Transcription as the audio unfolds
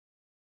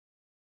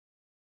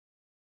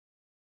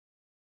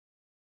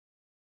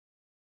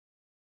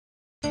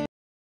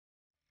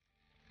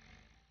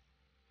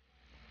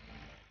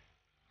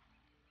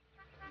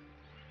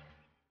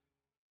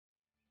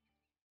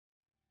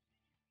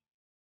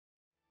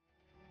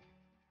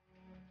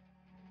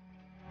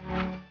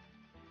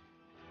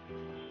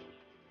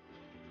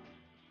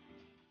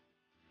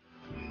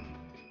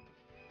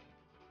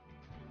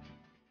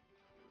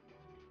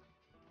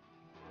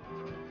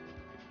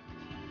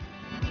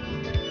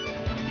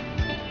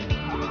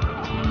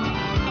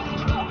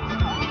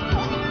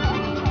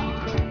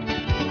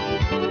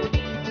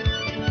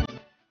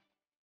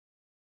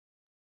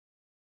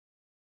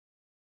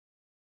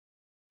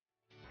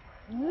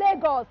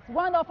Lagos,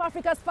 one of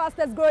Africa's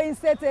fastest growing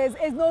cities,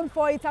 is known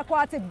for its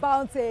aquatic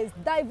bounties,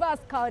 diverse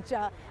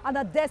culture, and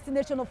a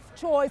destination of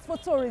choice for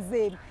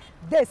tourism.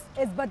 This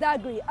is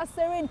Badagry, a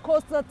serene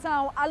coastal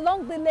town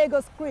along the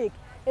Lagos Creek.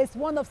 It's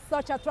one of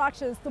such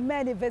attractions to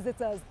many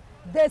visitors.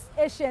 This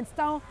ancient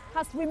town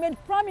has remained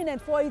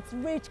prominent for its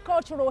rich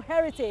cultural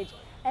heritage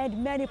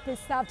and many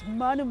preserved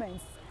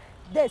monuments.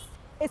 This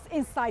is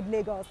inside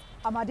Lagos.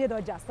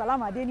 Amadedoja,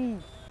 Salam Adeni.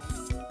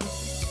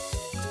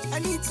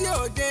 Ẹni tí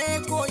ò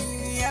dé kò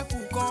yìn ẹkù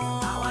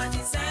kan. Àwa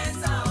ni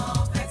center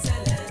of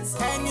excellence.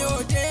 Ẹni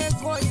ò dé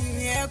kò yìn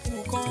ẹkù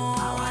kan.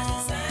 Àwa ni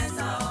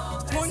center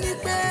of excellence. Mo ní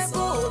pé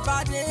bó o bá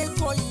dé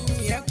kò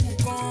yìn ẹkù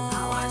kan.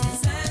 Àwa ni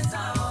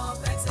center of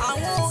excellence.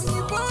 Àwọn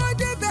òyìnbó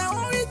débẹ̀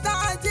wọ́n rí tá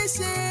a jẹ́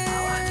ṣe.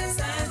 Àwa ni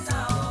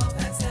center of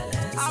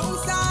excellence.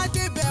 Haúsá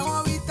débẹ̀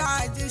wọ́n rí tá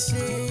a jẹ́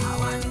ṣe.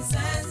 Àwa ni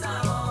center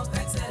of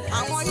excellence.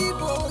 Àwọn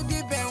Ìgbò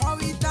débẹ̀ wọ́n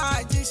rí tá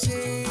a jẹ́ ṣe.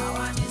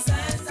 Àwa ni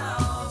center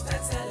of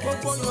excellence.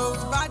 Gbogbo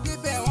Yorùbá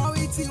débẹ̀ wọ́n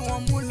rí tí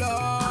wọ́n mú lọ.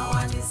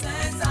 Àwa ni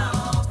center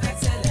of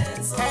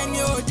excellence. Ẹni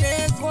òde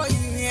kò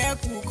yìn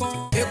ẹkù kan.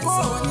 Èkó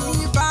ò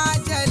ní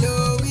bàjẹ́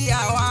lórí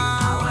àwa.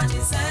 Àwa ni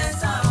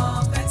center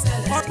of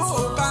excellence. Ọ̀pọ̀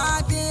ò bá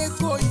dé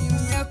kò yìn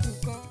ẹkù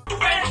kan.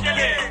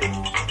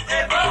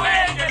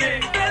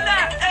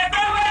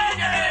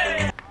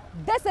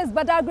 This is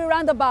Badagry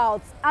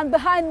roundabout, and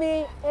behind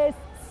me is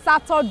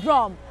Sato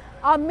drum,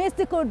 a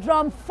mystical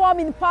drum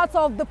forming part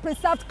of the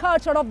preserved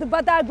culture of the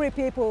Badagry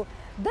people.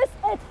 This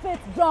 8-feet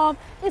drum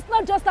is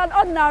not just an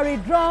ordinary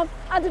drum,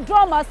 and the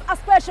drummers are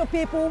special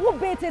people who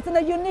beat it in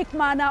a unique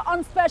manner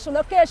on special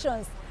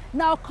occasions.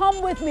 Now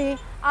come with me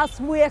as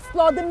we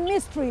explore the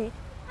mystery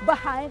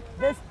behind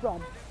this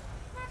drum.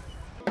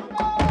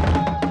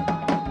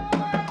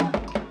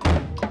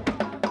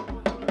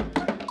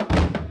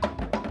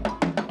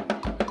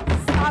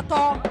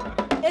 Sato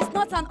is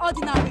not an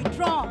ordinary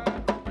drum.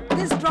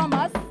 These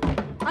drummers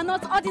are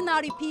not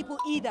ordinary people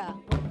either.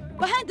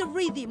 Behind the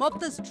rhythm of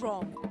this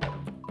drum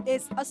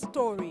is a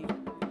story.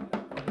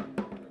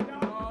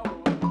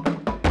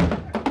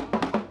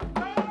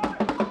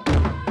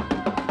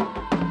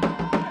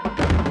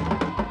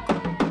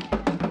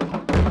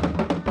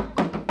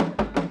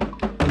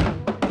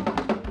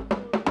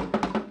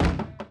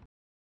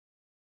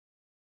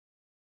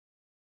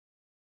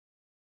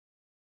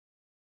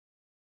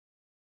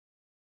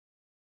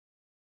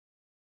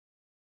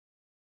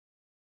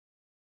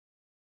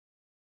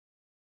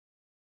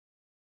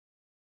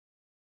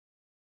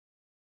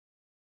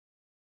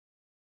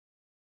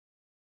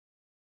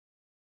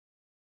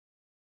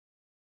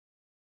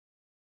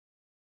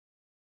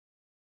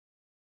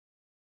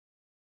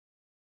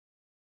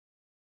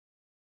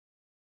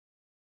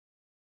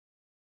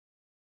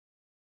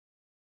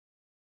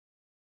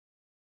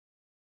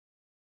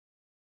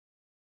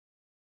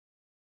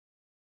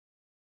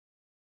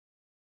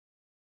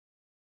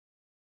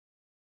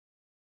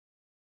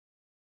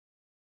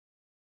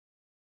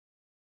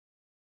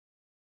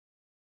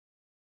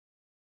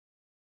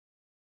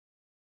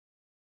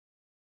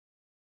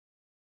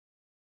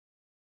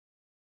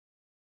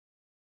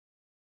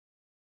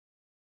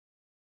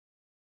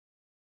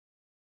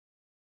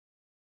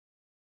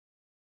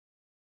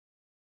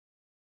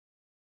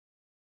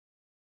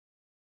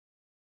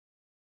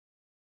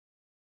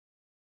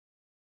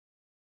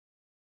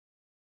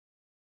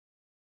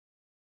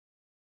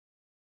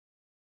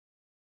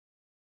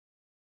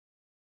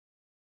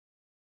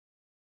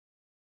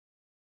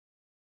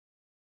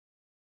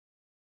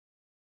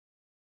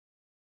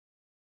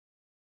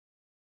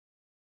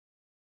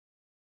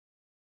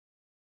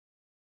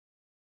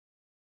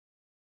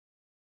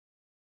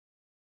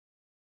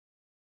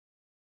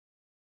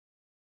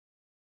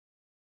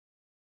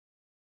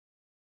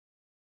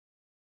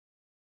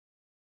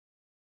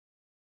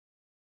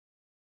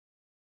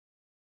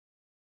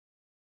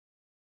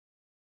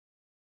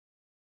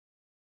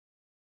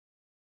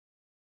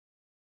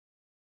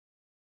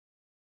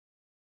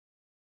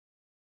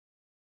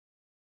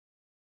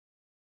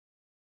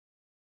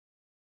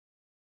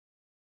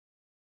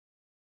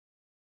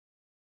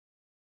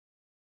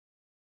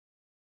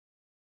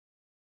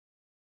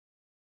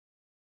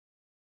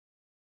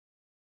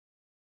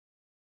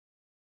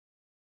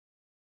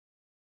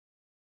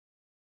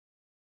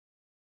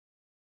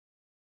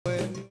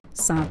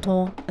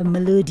 Sato, a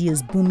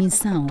melodious booming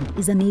sound,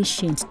 is an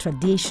ancient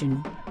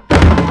tradition.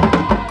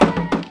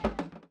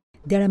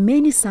 There are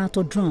many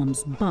Sato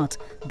drums, but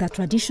the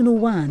traditional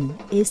one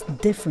is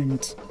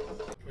different.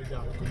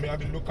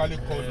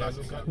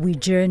 We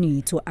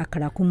journey to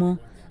Akarakumo,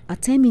 a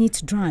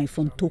 10-minute drive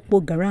from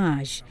Tokpo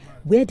Garage,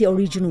 where the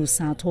original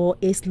Sato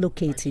is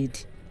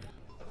located.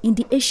 In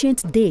the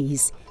ancient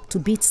days, to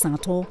beat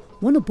Sato,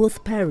 one or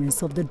both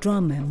parents of the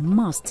drummer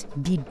must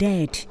be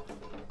dead.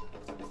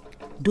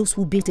 Those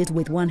who beat it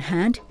with one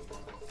hand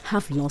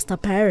have lost a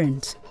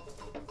parent.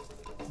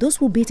 Those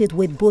who beat it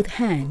with both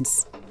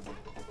hands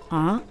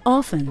are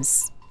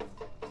orphans.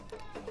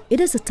 It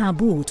is a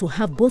taboo to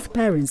have both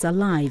parents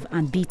alive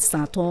and beat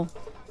Sato.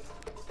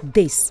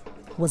 This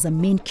was a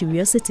main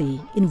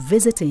curiosity in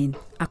visiting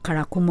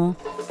Akarakumo.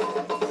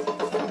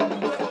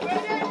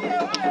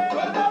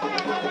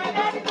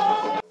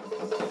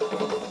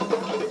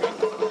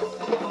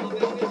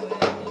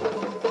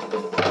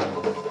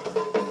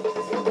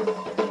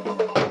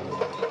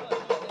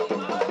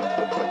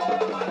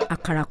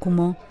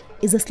 Akarakumo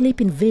is a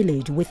sleeping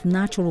village with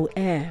natural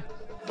air.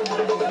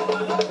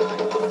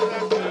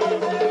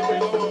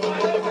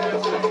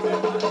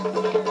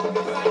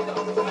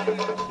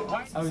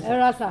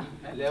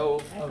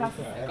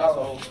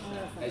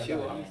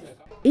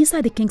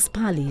 Inside the King's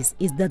Palace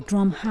is the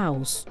drum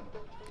house.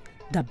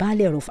 The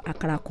Baler of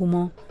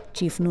Akarakumo,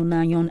 Chief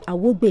Nunayon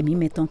Awogbemi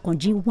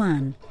Metonkonji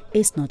I,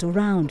 is not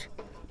around.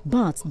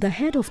 But the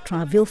head of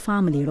Traville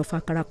family of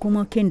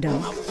Akarakumo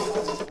Kingdom,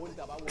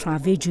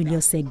 Trave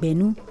Julius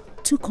Egbenu,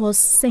 took us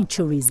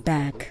centuries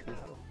back.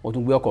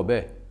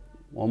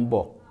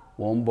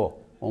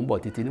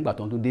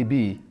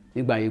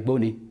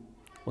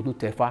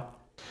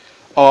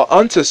 Our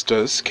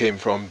ancestors came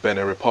from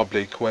Benin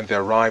Republic. When they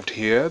arrived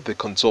here, they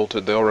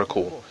consulted the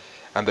oracle,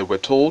 and they were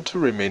told to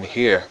remain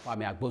here.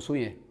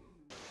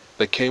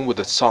 They came with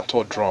the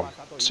Sato drum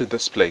to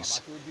this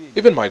place.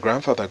 Even my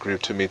grandfather grew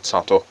to meet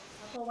Sato.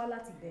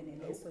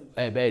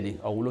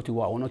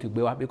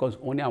 Because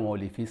only àwọn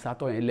lè fi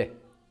Sato yẹn lẹ̀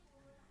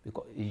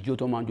because ìjó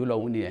tó máa ń jó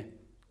lọ́hùn nìyẹn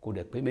kò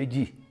dẹ̀ pé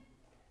méjì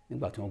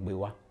nígbà tí wọ́n gbé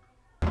wá.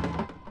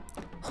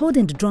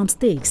 Holding the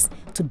drumsticks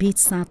to beat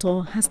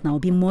Sato has now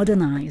been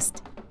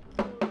modernized.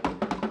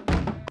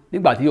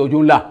 Nígbà tí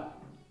ojú ńlá.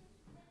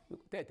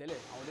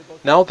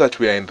 Now that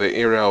we are in the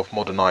era of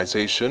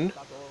modernization,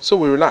 so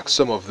we relax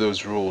some of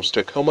those rules to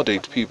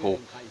accommodate people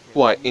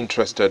who are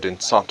interested in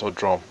Sato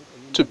drum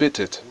to beat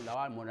it.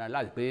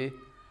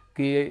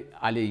 Kí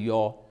a lè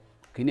yọ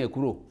kíní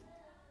kúrò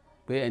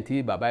pé ẹni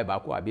tí bàbá ẹ̀ bá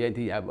kú àbí ẹni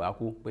tí ìyá ẹ̀ bá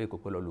kú pé kò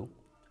pé lọ lò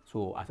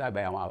so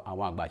àṣàgbà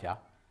àwọn àgbàṣà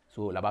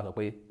so la bá sọ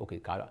pé ok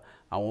ká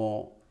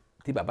àwọn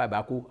tí bàbá ẹ̀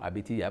bá kú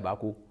àbí tí ìyá ẹ̀ bá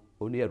kú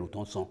ó ní ẹrù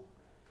tán san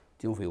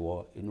tí wọ́n fi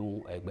wọ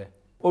inú ẹgbẹ́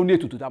ó ní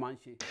ètùtù tá a máa ń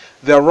ṣe.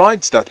 There are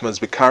rites that must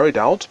be carried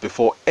out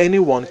before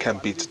anyone can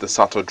beat the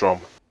Sato drum.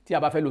 Tí a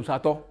bá fẹ́ lu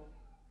Sato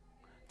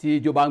tí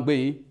ijó bá ń gbé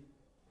yín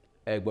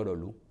ẹ gbọ́dọ̀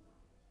lù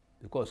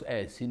because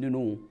ẹ sí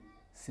nínú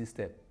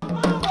system.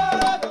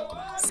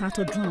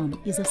 Sato drum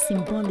is a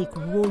symbolic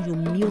royal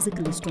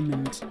musical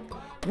instrument.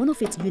 One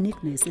of its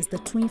uniqueness is the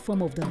twin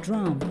form of the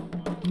drum,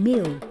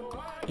 male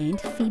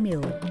and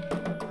female.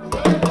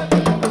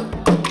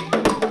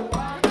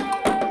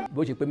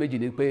 Bó ṣe pé méjì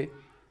ni pé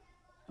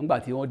nígbà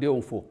tí wọ́n dé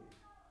Òǹfò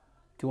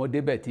tí wọ́n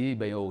débẹ̀ tí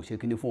ìbẹ̀yẹn ò ṣe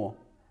kíní fún wọn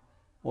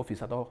wọ́n fi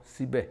Sato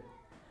síbẹ̀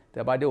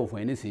tẹ́ bá dé Òǹfò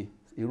yẹn nísìn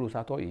irú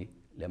Sato yìí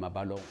lè máa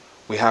bá lọ.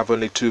 We have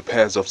only 2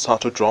 pairs of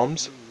Sato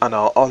drums, and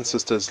our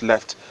ancestors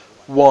left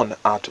one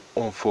at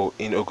Onfo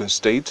in Ogun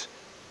State.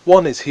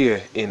 One is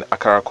here in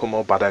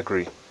Akarakumo,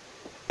 Badagry.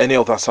 Any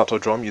other Sato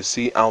drum you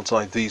see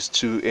outside these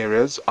 2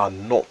 areas are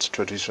not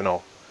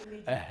traditional.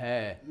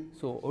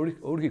 So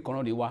oríkì kan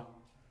náà ni wá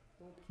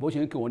bó ṣe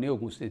ń kí wọn ní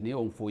Ogun State ní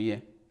Onfo yẹn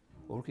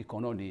oríkì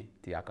kan náà ni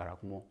ti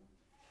Akarakumo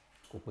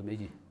kò pé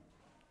méjì.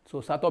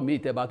 So Sato míì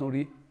tẹ́ bá tún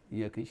rí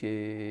ìyẹn kì í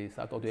ṣe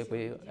Sato tó yẹ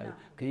pé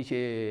kì í ṣe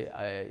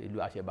ìlú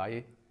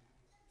àṣẹ̀báyé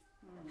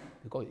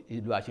because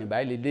ìlú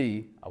àṣẹ̀báyé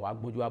lélẹ́yìí àwa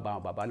gbójú wa bá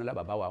àwọn bàbá ńlá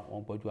bàbá wa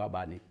wọ́n gbójú wa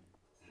bá ni.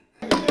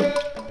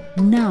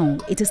 Now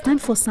it is time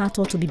for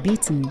Sato to be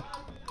beaten,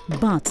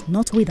 but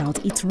not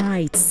without its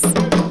rites.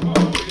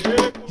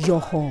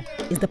 Yoho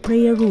is the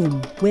prayer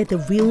room where the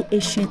real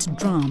ancient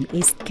drum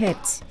is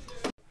kept.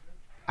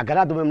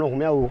 Agara do memno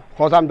humia o,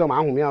 khosam do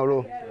ma humia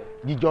o,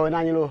 jijo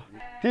na yin lo,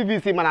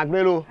 TVC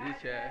managbe lo.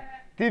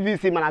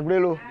 TVC managbe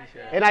lo.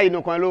 Ena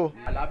yin kan lo.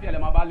 Àlàáfíà lẹ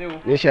máa bá lé o.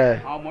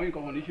 Níṣẹ́. Àwọn ọmọ yín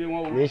kankan ní ṣe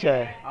wọ́n o.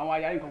 Níṣẹ́. Àwọn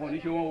aya yín kankan ní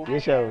ṣe wọ́n o.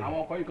 Níṣẹ́ o. Àwọn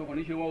ọkọ yín kankan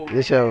ní ṣe wọ́n o.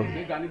 Níṣẹ́ o.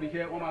 Gbéga níbi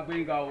iṣẹ́ wọ́n máa gbé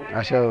yín ga o.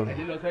 Àṣẹ o.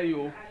 Ẹ̀dín lọ sẹ́yìn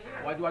o.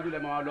 Wájúwájú lẹ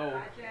máa lọ o.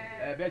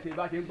 Bẹ́ẹ̀ ṣe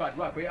bá ṣe ń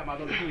gbàdúrà pé a máa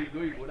lọ ìlú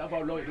òyìnbó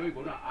lágbára lọ ìlú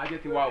òyìnbó náà á jẹ́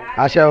tiwa o.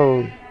 Àṣẹ o.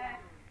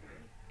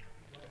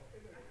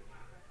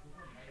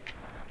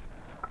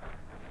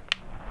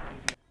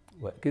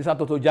 Kí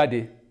Sato tó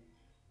jáde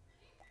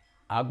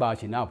àgbà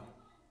shinap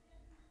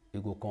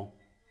ìgò kan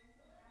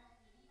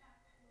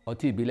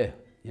ọtí ìbílẹ̀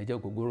yẹn jẹ́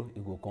ògógóró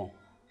ìgò kan.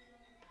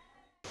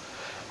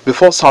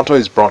 Before Sato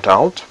is brought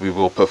out, we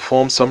will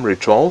perform some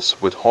rituals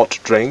with hot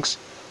drinks,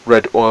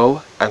 red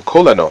oil, and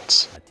kola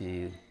nuts.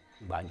 Àti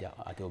gbàǹjà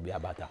àti òbí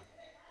àbàtà.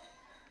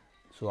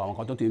 So àwọn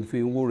kan tó ti fi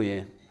ń wúro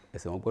yẹn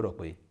ẹsẹ̀ wọn gbọ́dọ̀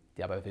pé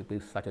tí a bá fẹ́ pé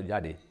Sato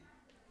jáde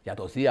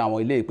yàtọ̀ sí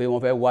àwọn ilé pé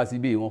wọ́n fẹ́ wá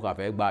síbí wọ́n kàn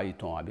fẹ́ gba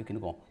ìtàn àbí kíní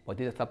kan but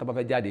tí Sato bá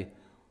fẹ́ jáde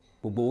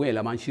gbogbo owó yẹn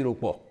la máa ń ṣírò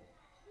pọ̀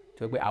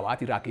tó pé àwa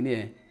ti ra kíní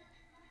yẹn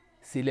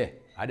sílẹ̀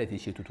á dẹ̀ ti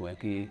ṣe tuntun yẹn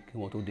kí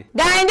wọ́n tó dé.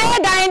 Gàìndé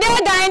gàìndé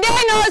gàìndé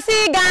no sí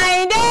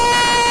gàìndé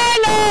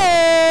lò.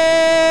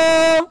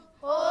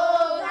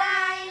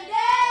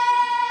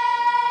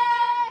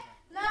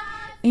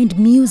 And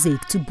music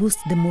to boost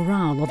the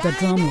morale of the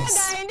drummers.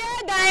 Gàìndé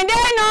gàìndé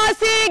no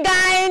sí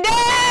gàìndé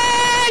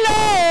lò.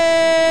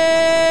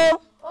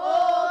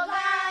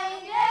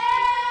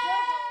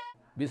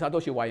 Bí Sato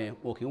ṣe wà yẹn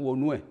wọn kì í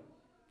wọnú ẹ̀.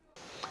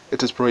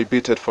 It is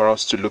prohibited for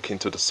us to look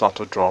into the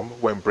Sato drum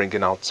when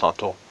bringing out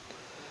Sato.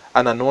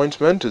 An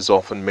anointment is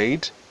often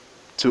made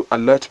to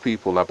alert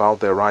people about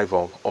the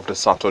arrival of the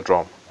Sato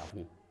drum.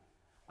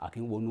 A kì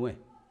í wọnú ẹ̀.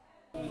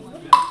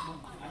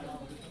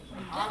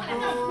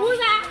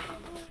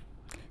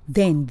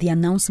 Then the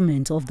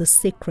announcement of the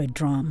sacred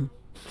drum.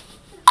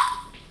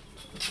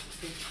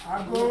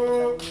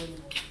 Ago.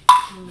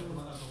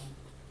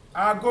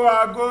 Ago,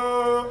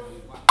 ago.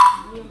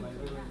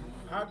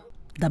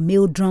 The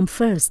male drum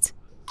first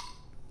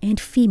and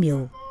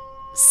female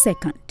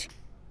second.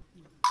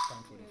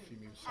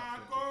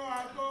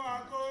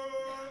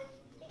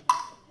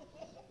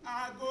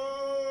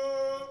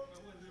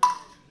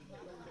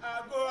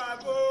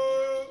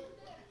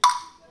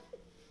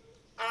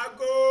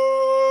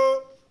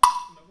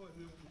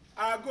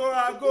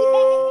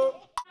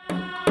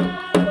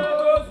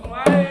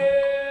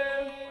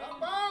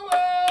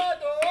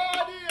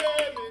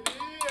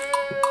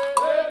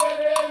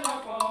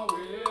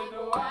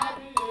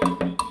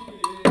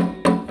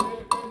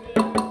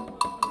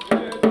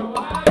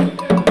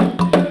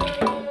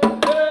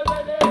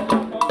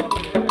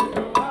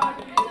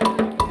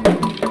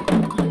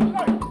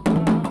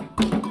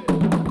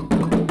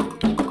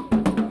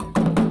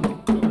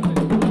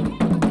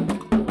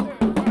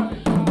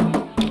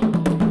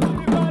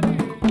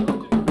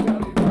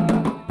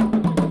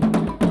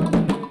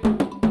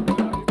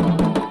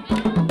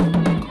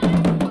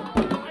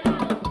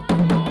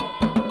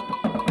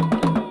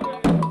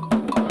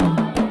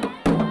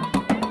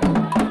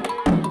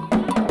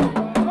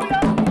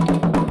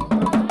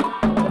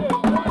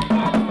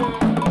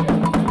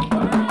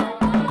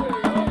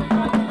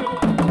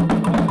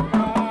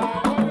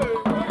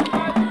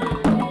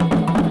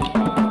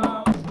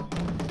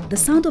 The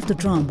sound of the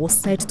drum was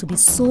said to be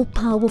so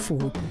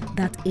powerful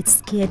that it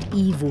scared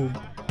evil.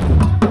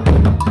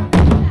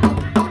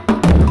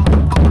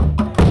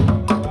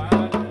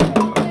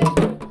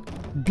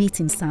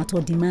 Beating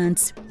Sato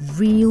demands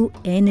real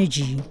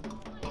energy.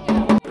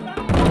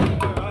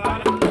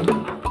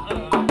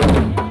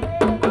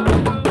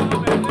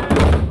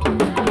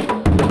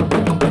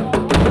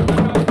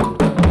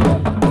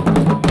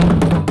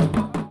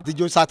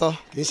 Dijo Sato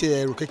kì í ṣe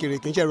ẹrù kékeré,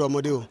 kì í ṣe ẹrù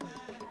ọmọdé o.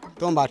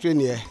 Tó ń bá train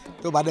ẹ,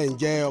 tó bá dẹ̀ ń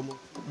jẹ́ ọmọ.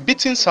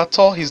 Beating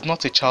Sato is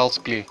not a child's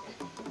play.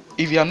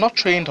 If you are not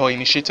trained or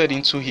initiated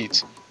into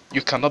it,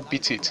 you cannot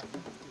beat it.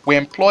 We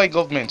employ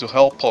government to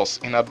help us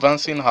in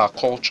advancing our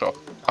culture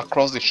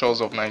across the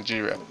shores of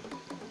Nigeria.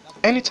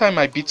 Anytime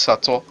I beat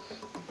Sato,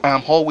 I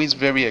am always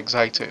very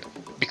excited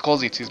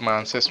because it is my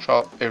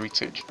ancestral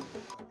heritage.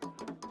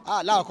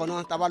 Láàkọ́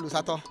náà tá bá lu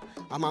Sato,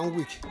 a máa ń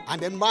weak,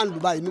 and then máa ń lu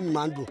báyìí inú mi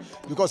máa ń dùn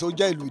because ó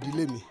jẹ́ ìlú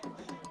ìdílé mi.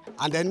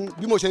 And then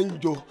bí mo ṣe ń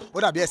jó,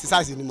 ó dàbí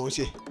exercise ni mo ń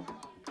ṣe.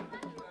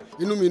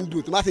 Inú mi ń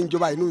dùn, tí má sì ń jó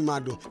báyìí inú mi máa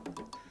dùn.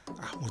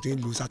 Mo ti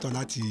ń lu Sato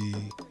láti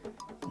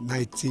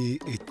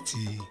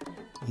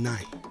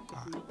 1989.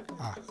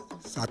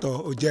 Sato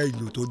ó jẹ́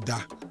ìlú tó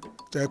dáa.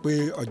 Tó yẹ pé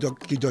ọjọ́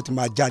kíjọ ti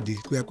máa jáde.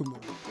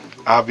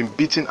 I have been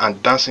beating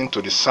and dancing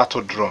to the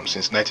Sato drum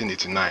since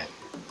 1989.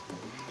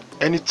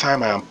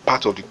 Anytime I am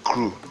part of the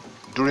crew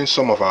during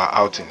some of our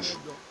outings,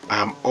 I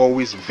am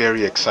always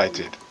very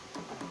excited.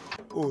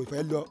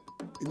 Ìfẹ́ lọ,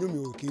 inú mi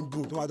ò kí ń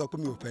dùn tó máa dọ̀ pé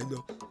mi ò fẹ́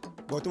lọ.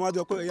 But tó máa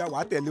dọ̀ pé ẹ̀yà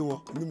wàá tẹ̀lé wọn,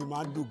 inú mi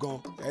máa ń dùn gan.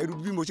 Ẹ̀rù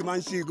bí mo ṣe máa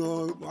ń ṣe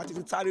gan, màá ti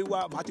sáré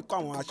wá, màá ti kó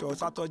àwọn aṣọ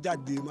Sato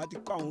jáde, màá ti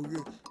kó àwọn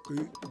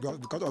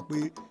because of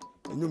pé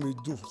inú mi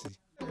dùn sí.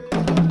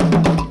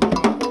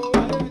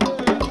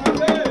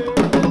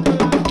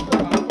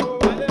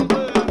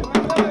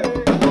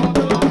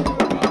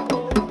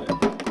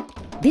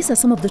 These are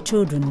some of the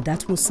children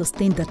that will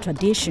sustain the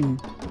tradition.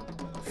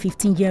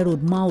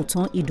 15-year-old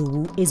Maoton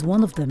Idowu is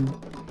one of them.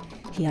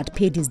 He had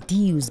paid his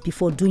dues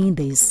before doing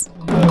this.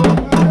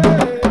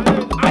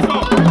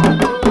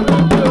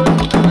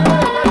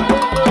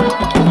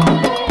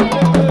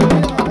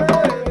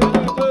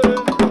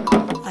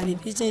 I've been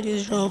beating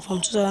this drum from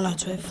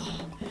 2012.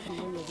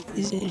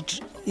 It's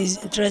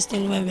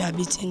interesting when we are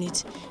beating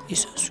it.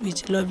 It's so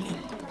sweet, lovely.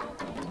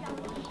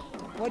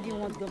 What do you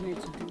want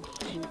government to do?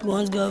 We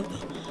want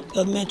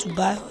government to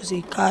buy us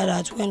a car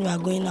that when we are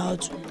going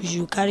out, we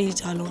should carry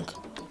it along.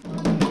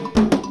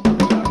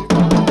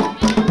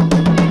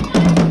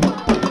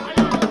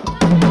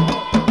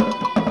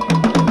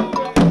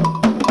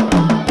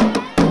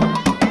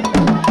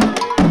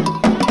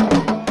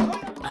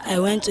 I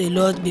went a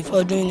lot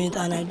before doing it,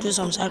 and I do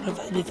some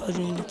sacrifice before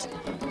doing it.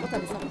 What are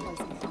the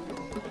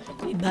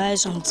sacrifices? We buy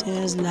some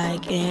things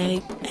like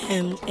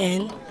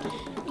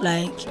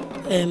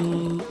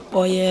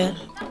oil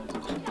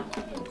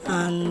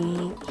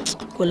and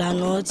cola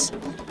nuts,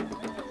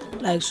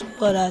 like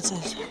other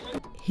things.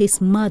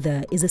 His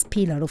mother is a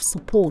pillar of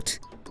support.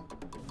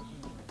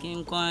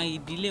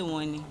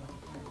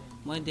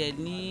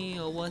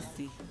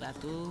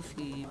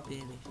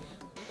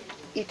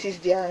 It is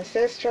their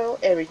ancestral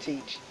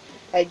heritage.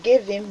 I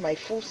gave him my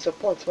full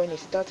support when he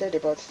started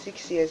about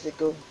 6 years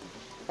ago.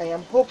 I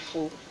am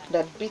hopeful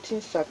that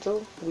beating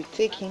Sato will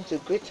take him to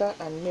greater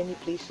and many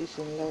places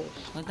in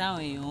life.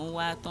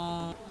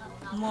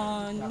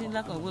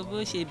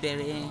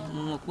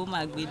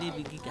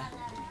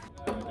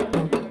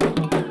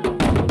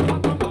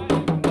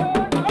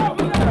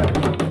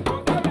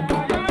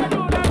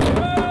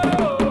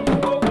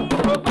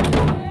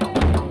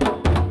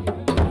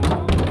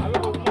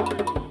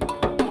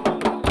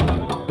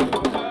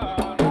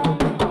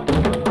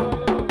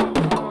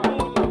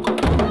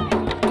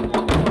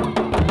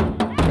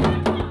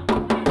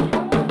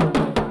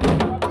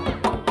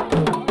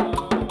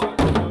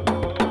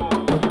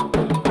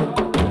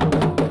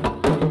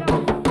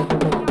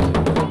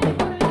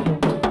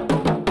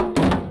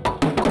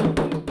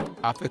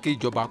 a fẹ́ kí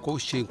ìjọba kó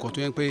ṣe nǹkan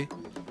tó yẹ pé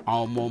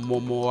àwọn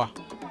ọmọ wa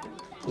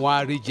wọ́n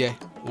á rí jẹ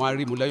wọ́n á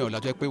rí mu lẹ́yìn ọ̀la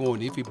tó yẹ pé wọn ò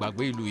ní fi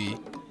gbàgbé ìlú yìí.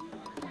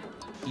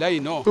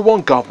 Lẹ́yìn náà. We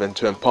want government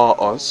to empower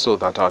us so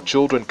that our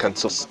children can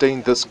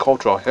sustain this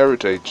cultural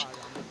heritage.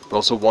 We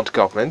also want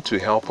government to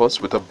help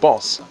us with a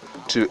bus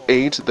to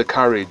aid the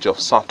carriage of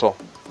Sato.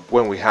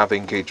 When we have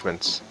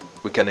engagements,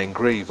 we can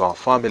engrave our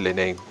family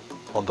name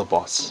on the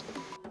bus.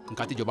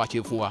 Nǹkan tí ìjọba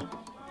ṣe fún wa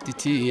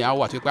títí ìyẹn á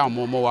wà tó pé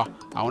àwọn ọmọ wa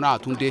àwọn náà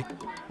tún dé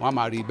wọ́n á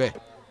máa rí bẹ́ẹ̀.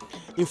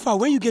 In fact,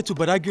 when you get to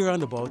Badagry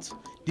roundabout,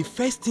 the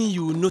first thing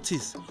you will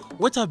notice,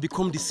 what have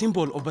become the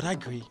symbol of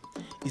Badagry,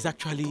 is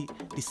actually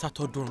the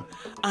Sato drum.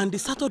 And the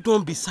Sato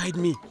drum beside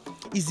me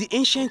is the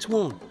ancient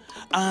one.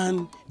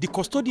 And the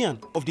custodian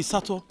of the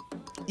Sato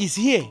is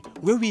here,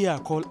 where we are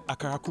called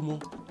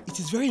Akarakumo. It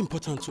is very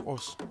important to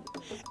us.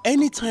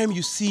 Anytime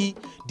you see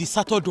the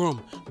Sato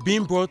drum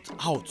being brought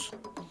out,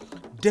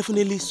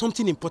 definitely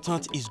something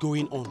important is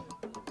going on.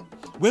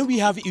 When we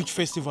have huge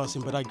festivals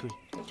in Badagry,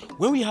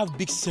 when we have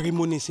big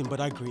ceremonies in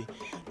Badagry,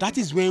 that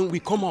is when we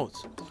come out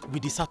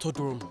with the Sato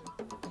drum.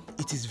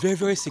 It is very,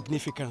 very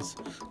significant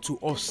to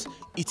us.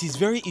 It is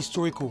very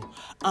historical.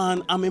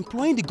 And I'm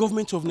employing the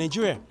government of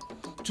Nigeria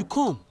to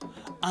come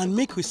and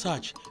make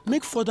research,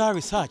 make further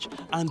research,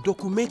 and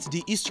document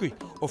the history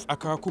of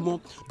Akarakumo,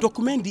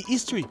 document the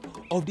history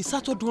of the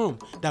Sato drum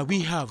that we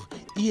have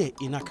here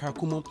in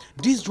Akarakumo.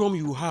 This drum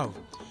you have,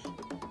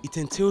 it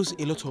entails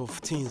a lot of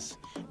things.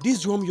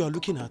 This drum you are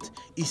looking at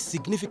is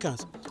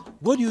significant.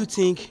 What do you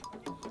think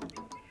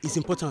is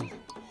important?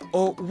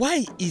 Or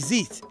why is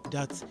it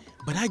that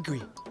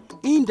Badagry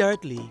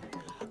indirectly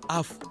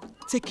have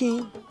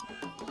taken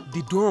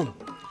the drum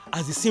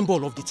as a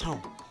symbol of the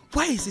town?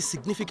 Why is it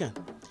significant?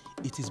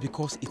 It is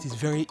because it is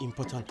very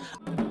important.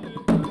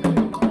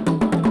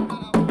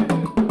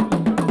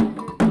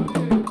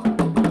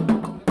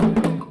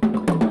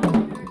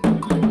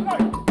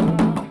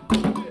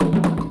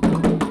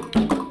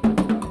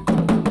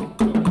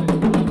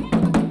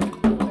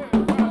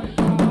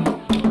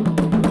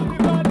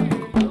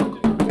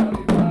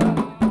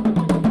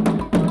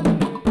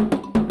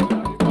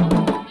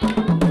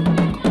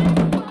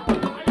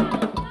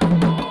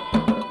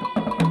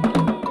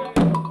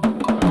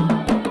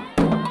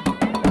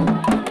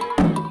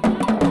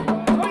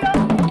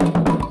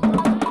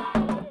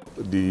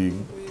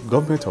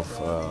 Government of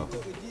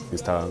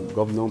Mr.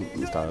 Governor,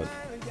 Mr.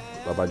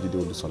 Babajide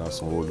Olusola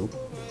Sanwo-Olu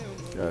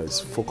is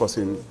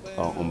focusing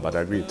on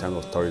Badagry in terms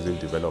of tourism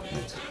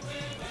development.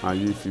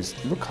 And if you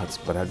look at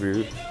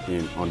Badagry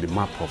on the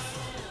map of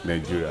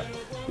Nigeria,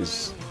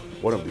 it's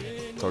one of the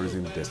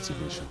tourism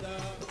destinations.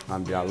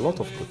 And there are a lot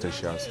of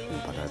potentials in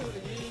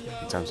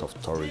Badagry in terms of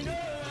tourism,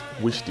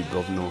 which the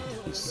governor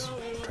is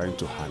trying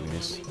to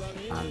harness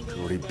and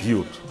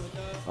rebuild.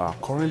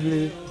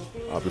 Currently,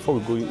 before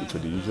we go into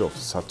the issue of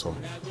Sato,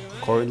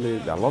 currently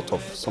there are a lot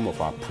of some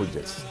of our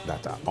projects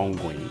that are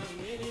ongoing.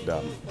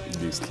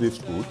 The slave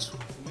route,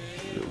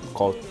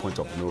 called Point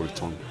of No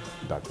Return,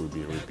 that will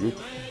be rebuilt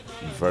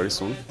very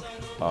soon.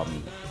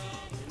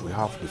 We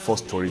have the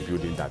first-story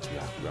building that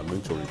we are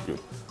going to rebuild.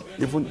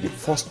 Even the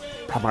first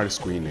primary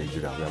school in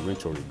Nigeria, we are going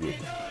to rebuild.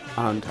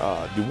 And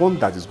the one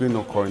that is going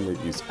on currently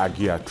is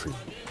Agiatri.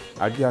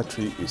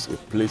 Agiatri is a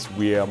place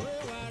where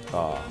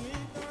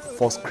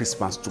first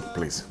Christmas took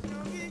place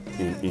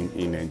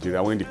in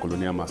Nigeria when the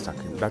colonial master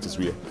came. That is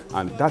where,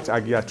 and that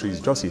Agia tree is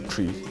just a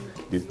tree.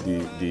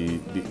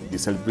 The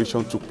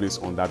celebration took place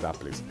under that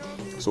place.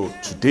 So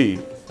today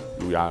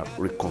we are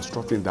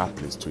reconstructing that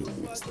place to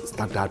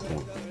standard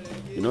one.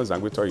 You know,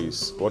 Zangweto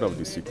is one of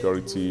the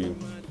security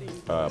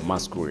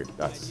masquerade.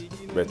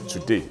 But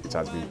today it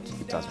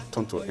has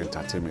turned to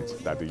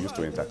entertainment that they used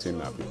to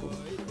entertain our people.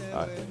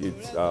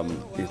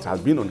 It has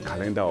been on the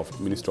calendar of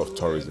Ministry of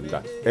Tourism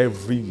that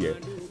every year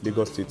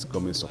Lagos State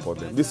government support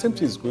them. The same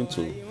thing is going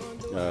to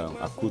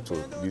accrue to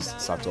these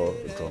Sato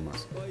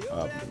drummers.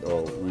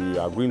 We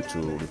are going to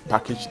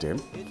repackage them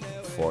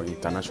for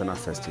international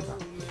festival.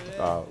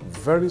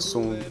 Very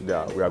soon, we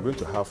are going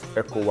to have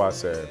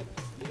ECOWAS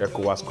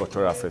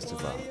Cultural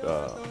Festival.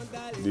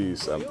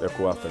 This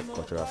ECOWAS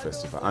Cultural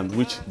Festival, and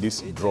which these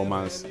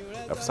drummers,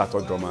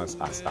 Sato drummers,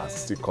 are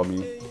still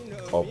coming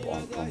up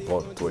on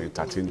board to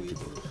entertain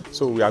people.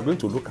 So we are going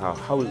to look at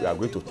how we are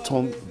going to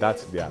turn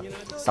their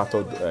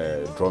Sato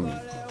drumming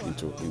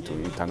into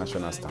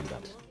international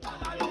standard.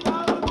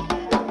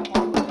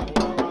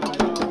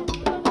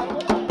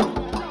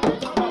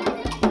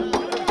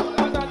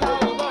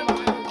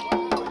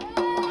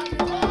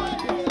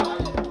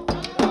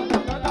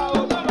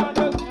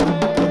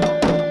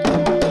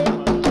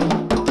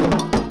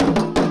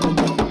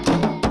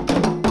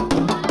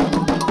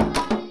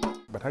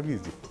 Badagry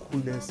is the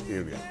coolest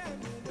area.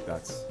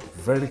 That's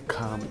very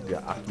calm, the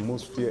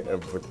atmosphere,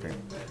 everything.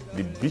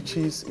 The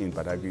beaches in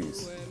Badagry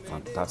is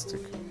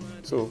fantastic.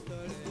 So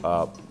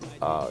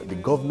the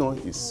governor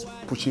is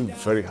pushing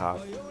very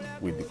hard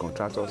with the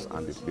contractors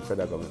and the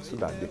federal government so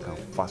that they can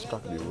fast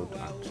track the road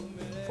act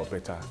for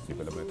better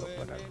development of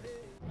Badagry.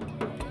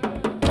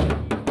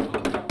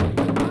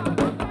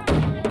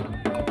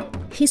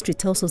 history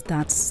tells us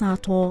that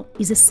Sato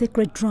is a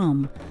sacred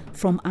drum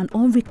from an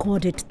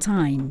unrecorded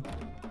time.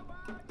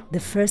 The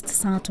first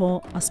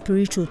Sato, a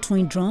spiritual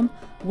twin drum,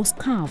 was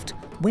carved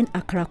when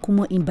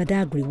Akarakumo in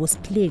Badagry was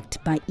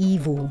plagued by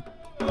evil.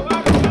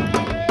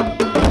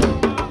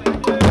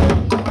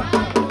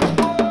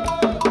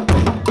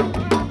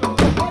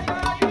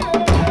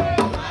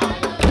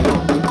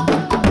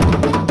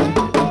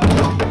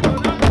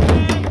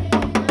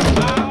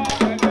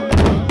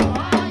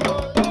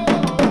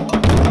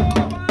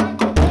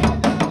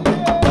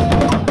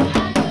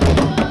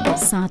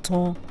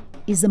 Sato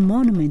is a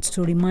monument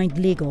to remind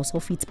Lagos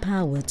of its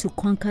power to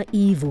conquer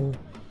evil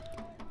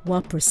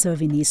while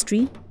preserving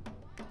history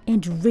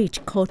and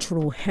rich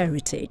cultural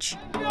heritage.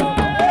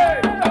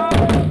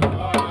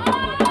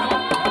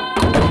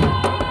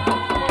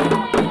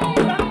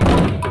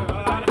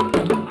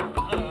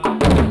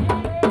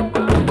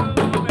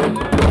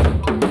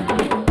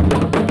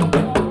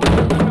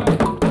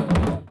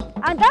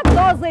 And that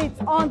does it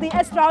on the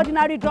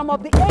extraordinary drum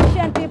of the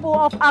ancient people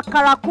of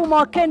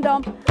Akarakumo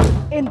Kingdom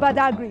in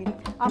Badagry.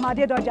 I'm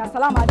Adedoja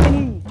Salam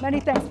Adeni. Many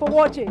thanks for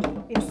watching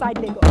Inside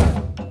Lagos.